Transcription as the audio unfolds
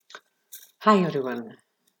Hi everyone.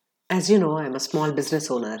 As you know, I'm a small business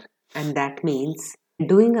owner, and that means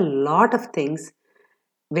doing a lot of things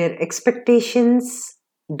where expectations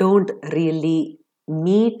don't really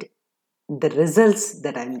meet the results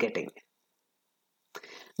that I'm getting.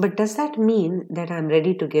 But does that mean that I'm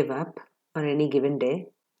ready to give up on any given day?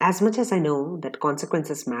 As much as I know that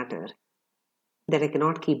consequences matter, that I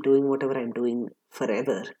cannot keep doing whatever I'm doing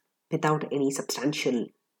forever without any substantial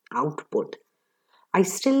output, I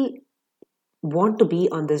still want to be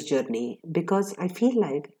on this journey because I feel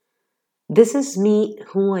like this is me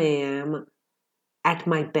who I am at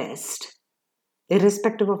my best,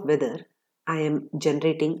 irrespective of whether I am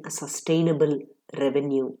generating a sustainable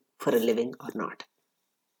revenue for a living or not.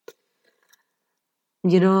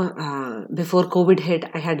 Before COVID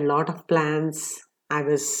hit, I had a lot of plans. I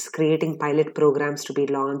was creating pilot programs to be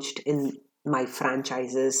launched in my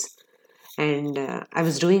franchises, and I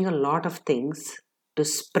was doing a lot of things to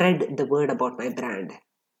spread the word about my brand.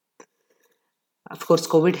 Of course,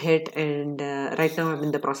 COVID hit, and right now I'm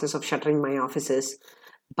in the process of shuttering my offices.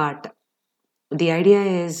 But the idea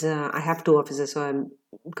is I have two offices, so I'm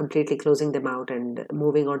completely closing them out and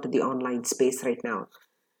moving on to the online space right now.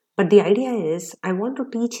 But the idea is I want to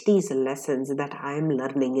teach these lessons that I am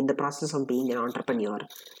learning in the process of being an entrepreneur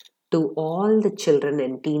to all the children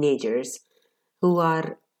and teenagers who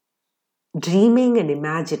are dreaming and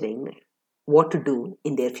imagining what to do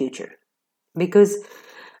in their future. Because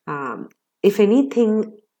um, if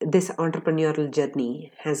anything, this entrepreneurial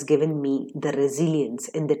journey has given me the resilience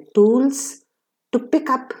and the tools to pick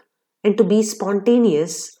up and to be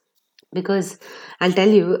spontaneous. Because I'll tell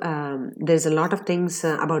you, there's a lot of things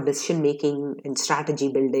about decision making and strategy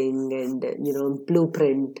building and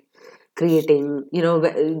blueprint creating.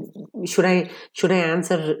 Should I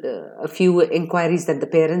answer a few inquiries that the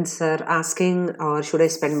parents are asking, or should I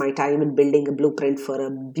spend my time in building a blueprint for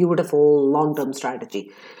a beautiful long term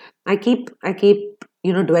strategy? I keep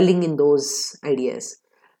dwelling in those ideas.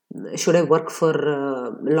 Should I work for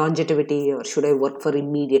longevity, or should I work for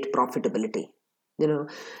immediate profitability?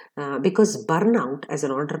 Because burnout as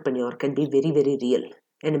an entrepreneur can be very, very real,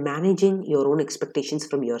 and managing your own expectations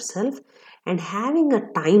from yourself and having a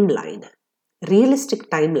timeline,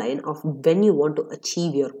 realistic timeline of when you want to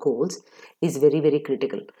achieve your goals is very, very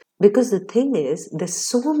critical. Because the thing is, there's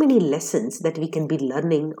so many lessons that we can be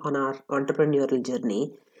learning on our entrepreneurial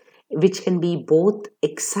journey, which can be both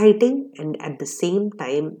exciting and at the same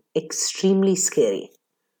time extremely scary.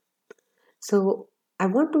 So, I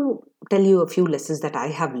want to tell you a few lessons that I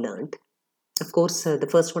have learned. Of course, the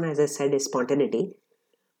first one, as I said, is spontaneity.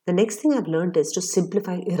 The next thing I've learned is to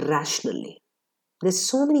simplify irrationally. There's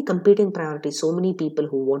so many competing priorities, so many people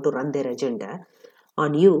who want to run their agenda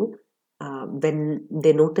on you. When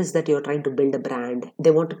they notice that you're trying to build a brand, they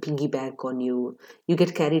want to piggyback on you. You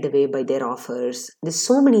get carried away by their offers. There's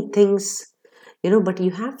so many things, but you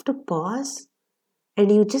have to pause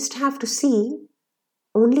and you just have to see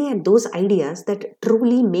only at those ideas that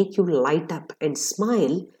truly make you light up and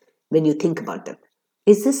smile when you think about them.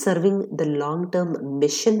 Is this serving the long term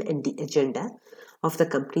mission and the agenda of the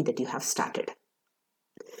company that you have started?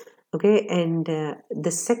 Okay, and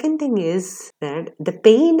the second thing is that the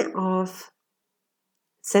pain of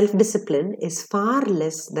self discipline is far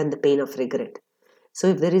less than the pain of regret. So,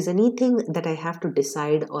 if there is anything that I have to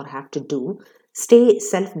decide or have to do, stay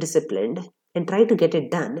self disciplined and try to get it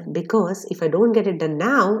done, because if I don't get it done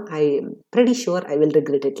now, I'm pretty sure I will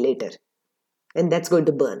regret it later, and that's going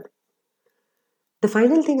to burn. The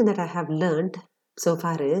final thing that I have learned so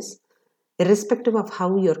far is, irrespective of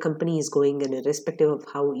how your company is going and irrespective of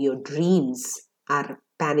how your dreams are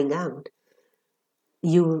panning out,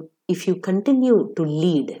 if you continue to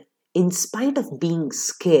lead in spite of being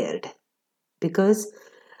scared, because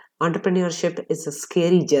entrepreneurship is a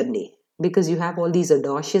scary journey, because you have all these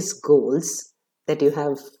audacious goals that you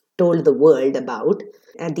have told the world about.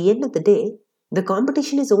 At the end of the day, the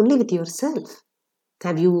competition is only with yourself.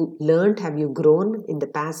 Have you learned? Have you grown in the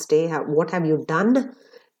past day? What have you done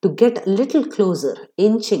to get a little closer,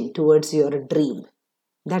 inching towards your dream?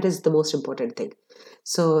 That is the most important thing.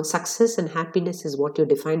 So, success and happiness is what you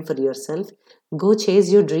define for yourself. Go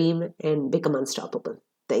chase your dream and become unstoppable.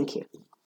 Thank you.